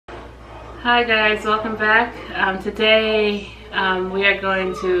Hi guys, welcome back. Today we are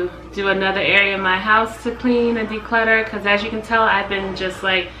going to do another area in my house to clean and declutter, because as you can tell, I've been just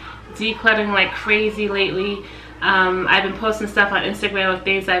like decluttering like crazy lately. I've been posting stuff on Instagram of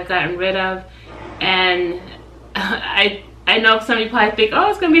things I've gotten rid of, and I know some of you probably think, oh,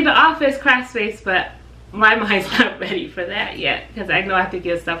 it's gonna be the office craft space, but my mind's not ready for that yet, because I know I have to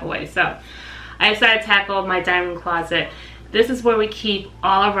give stuff away. So I decided to tackle my dining room closet. This is where we keep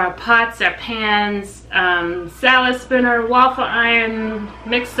all of our pots, our pans, salad spinner, waffle iron,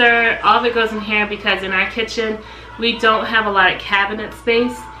 mixer. All of it goes in here because in our kitchen we don't have a lot of cabinet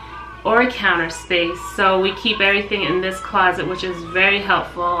space or counter space. So we keep everything in this closet, which is very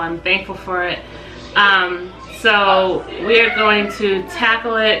helpful. I'm thankful for it. So we are going to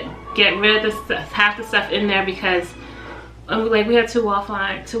tackle it, get rid of the half the stuff in there, because we have two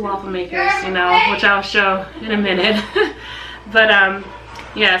waffle makers, you know, which I'll show in a minute. But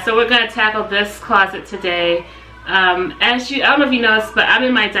yeah, so we're gonna tackle this closet today. I don't know if you noticed, but I'm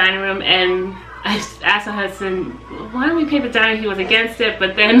in my dining room, and I asked my husband, why don't we paint the dining room? He was against it,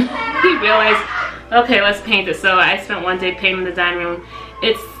 but then he realized, okay, let's paint it. So I spent one day painting the dining room.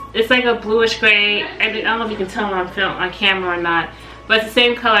 It's like a bluish gray. I don't know if you can tell on camera or not, but it's the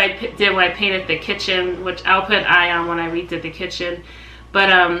same color I did when I painted the kitchen, which I'll put an eye on when I redid the kitchen. But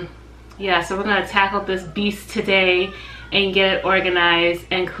yeah, so we're gonna tackle this beast today and get it organized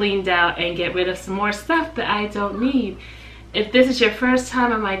and cleaned out and get rid of some more stuff that I don't need. If this is your first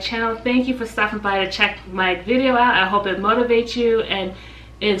time on my channel, thank you for stopping by to check my video out. I hope it motivates you and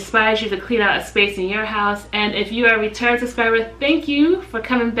inspires you to clean out a space in your house. And if you are a return subscriber, thank you for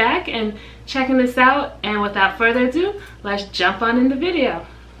coming back and checking this out. And without further ado, let's jump on in the video.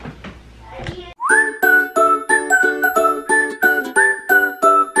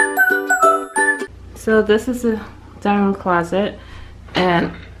 So this is a dining room closet,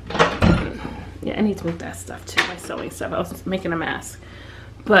 and yeah, I need to move that stuff too, my sewing stuff. I was making a mask,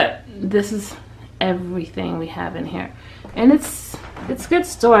 but this is everything we have in here, and it's good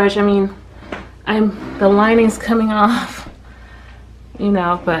storage. I mean, the lining's coming off, you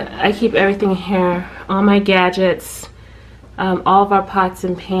know, but I keep everything here, all my gadgets, all of our pots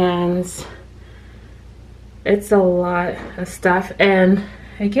and pans. It's a lot of stuff, and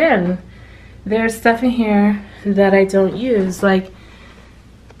again, there's stuff in here that I don't use. Like,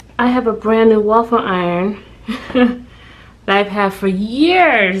 I have a brand new waffle iron that I've had for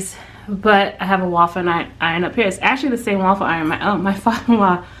years, but I have a waffle iron up here. It's actually the same waffle iron. My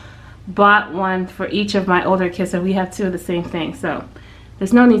father-in-law bought one for each of my older kids, so we have two of the same thing. So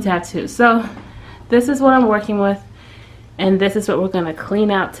there's no need to have two. So this is what I'm working with, and this is what we're gonna clean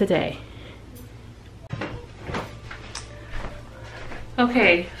out today.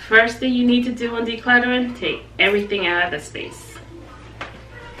 Okay, first thing you need to do when decluttering, take everything out of the space.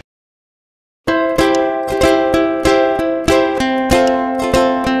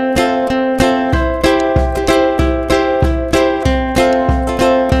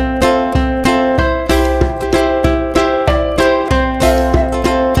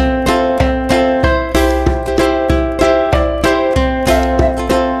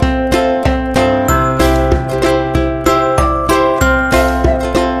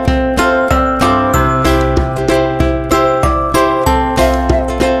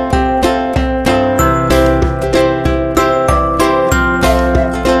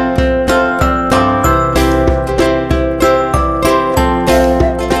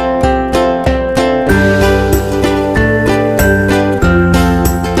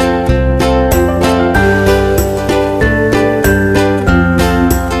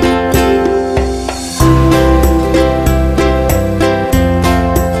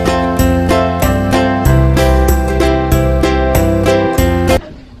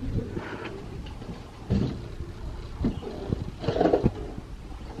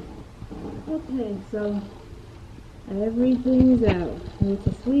 Okay, so everything's out. I need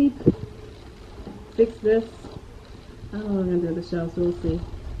to sleep, fix this. I don't know what I'm gonna do with the shelves, so we'll see.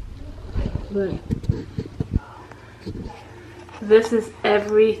 But this is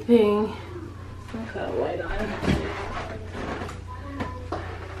everything. I'll put a light on.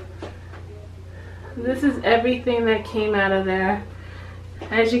 This is everything that came out of there.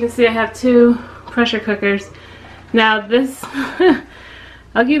 As you can see, I have two pressure cookers. Now this,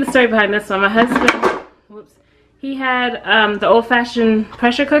 I'll give you the story behind this one. My husband, whoops, he had the old-fashioned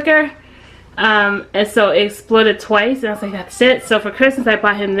pressure cooker, and so it exploded twice, and I was like, that's it. So for Christmas, I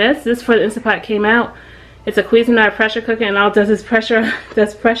bought him this. This for the Instant Pot came out. It's a Cuisinart pressure cooker, and all it does is pressure,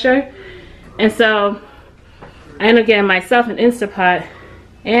 And so I ended up getting myself an Instant Pot,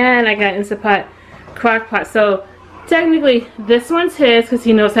 and I got Instant Pot crock pot. So technically this one's his because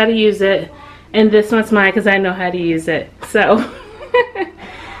he knows how to use it, and this one's mine because I know how to use it. So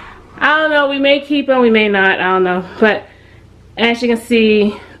I don't know, we may keep them, we may not, I don't know. But as you can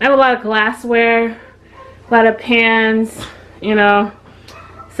see, I have a lot of glassware, a lot of pans, you know.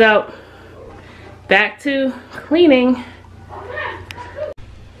 So back to cleaning.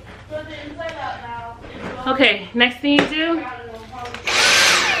 Okay, next thing you do,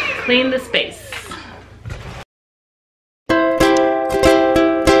 clean the space.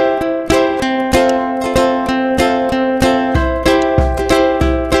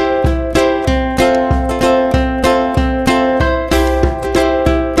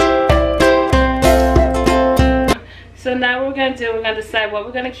 So now what we're going to do, we're going to decide what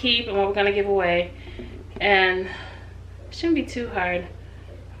we're going to keep and what we're going to give away. And it shouldn't be too hard.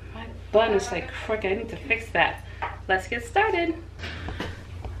 My bun is like crooked. I need to fix that. Let's get started.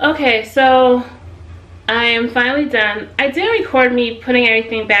 Okay, so I am finally done. I didn't record me putting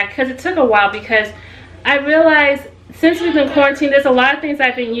everything back because it took a while, because I realized since we've been quarantined, there's a lot of things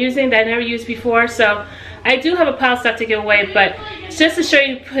I've been using that I never used before. So I do have a pile of stuff to give away, but just to show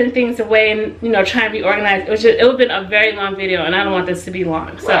you putting things away and, you know, trying to be organized, it would have been a very long video, and I don't want this to be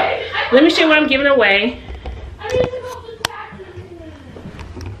long. So let me show you what I'm giving away.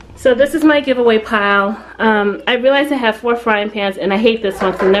 So this is my giveaway pile. I realized I have 4 frying pans, and I hate this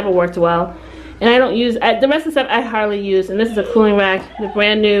one because it never worked well. And I don't use, the rest of the stuff I hardly use. And this is a cooling rack, the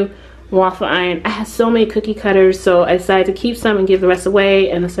brand new waffle iron. I have so many cookie cutters, so I decided to keep some and give the rest away,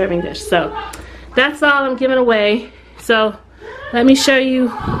 and a serving dish. So that's all I'm giving away. So let me show you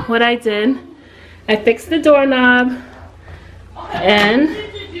what I did. I fixed the doorknob, and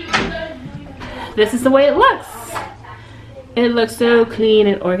this is the way it looks. It looks so clean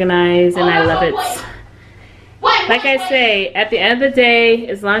and organized, and I love it. Like I say, at the end of the day,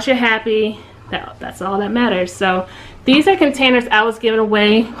 as long as you're happy, that's all that matters. So these are containers I was giving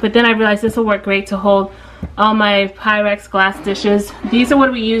away, but then I realized this will work great to hold all my Pyrex glass dishes. These are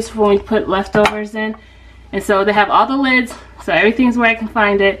what we use when we put leftovers in. And so they have all the lids, so everything's where I can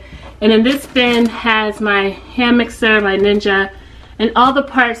find it. And then this bin has my hand mixer, my Ninja, and all the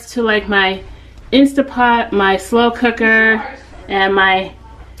parts to like my Instapot, my slow cooker, and my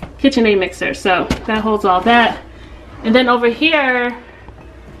KitchenAid mixer. So that holds all that. And then over here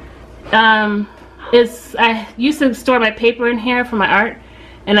I used to store my paper in here for my art,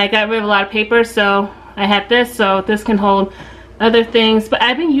 and I got rid of a lot of paper, so I had this, so this can hold other things. But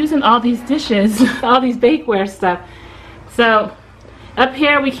I've been using all these dishes, all these bakeware stuff. So up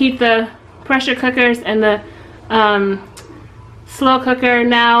here we keep the pressure cookers and the slow cooker.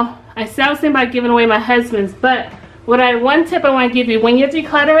 Now I was thinking about giving away my husband's, but one tip I want to give you: when you're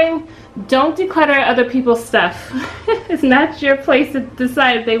decluttering, don't declutter other people's stuff. It's not your place to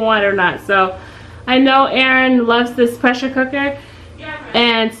decide if they want it or not. So I know Aaron loves this pressure cooker,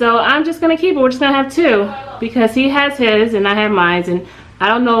 and so I'm just going to keep it. We're just going to have 2 because he has his and I have mine, and I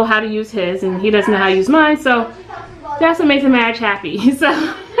don't know how to use his and he doesn't know how to use mine, so that's what makes a marriage happy.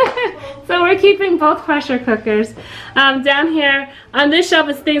 So so we're keeping both pressure cookers. Down here on this shelf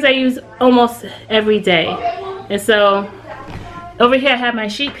is things I use almost every day. And so over here I have my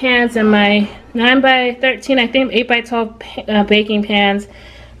sheet pans and my 9x13, I think 8x12 baking pans,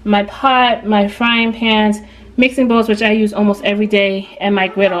 my pot, my frying pans, mixing bowls, which I use almost every day, and my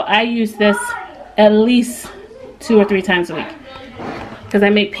griddle. I use this at least 2 or 3 times a week because I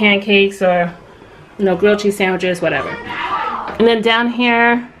make pancakes or, you know, grilled cheese sandwiches, whatever. And then down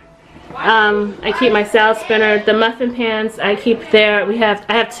here I keep my salad spinner. The muffin pans I keep there.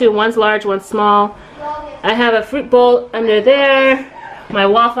 I have 2. One's large, one's small. I have a fruit bowl under there, my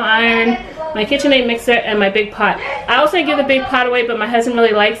waffle iron, my KitchenAid mixer, and my big pot. I also give the big pot away, but my husband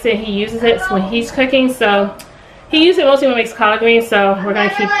really likes it. He uses it when he's cooking, so he uses it mostly when he makes collard greens, so we're going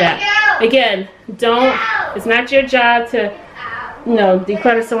to keep that. Again, it's not your job to, you know,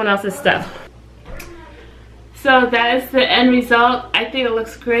 declutter someone else's stuff. So that is the end result. I think it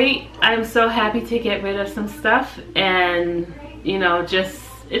looks great. I'm so happy to get rid of some stuff, and, you know,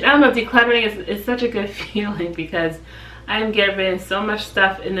 I don't know, decluttering is such a good feeling because I'm getting rid of so much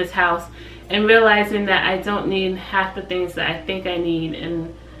stuff in this house and realizing that I don't need half the things that I think I need.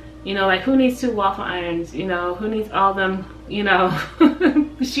 And, you know, like, who needs 2 waffle irons? You know, who needs all them, you know,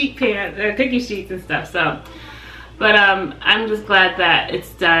 sheet pans, cookie sheets and stuff. So, but I'm just glad that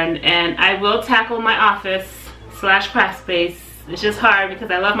it's done, and I will tackle my office / craft space. It's just hard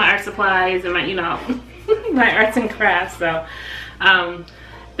because I love my art supplies and my, you know, my arts and crafts. So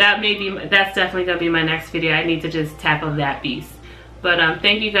that's definitely gonna be my next video. I need to just tackle that beast. But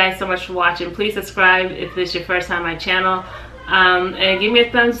thank you guys so much for watching. Please subscribe if this is your first time on my channel, and give me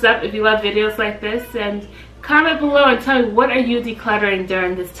a thumbs up if you love videos like this, and comment below and tell me, what are you decluttering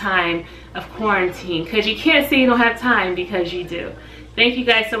during this time of quarantine? Because you can't say you don't have time, because you do. Thank you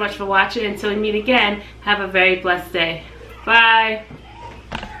guys so much for watching. Until we meet again, have a very blessed day. Bye.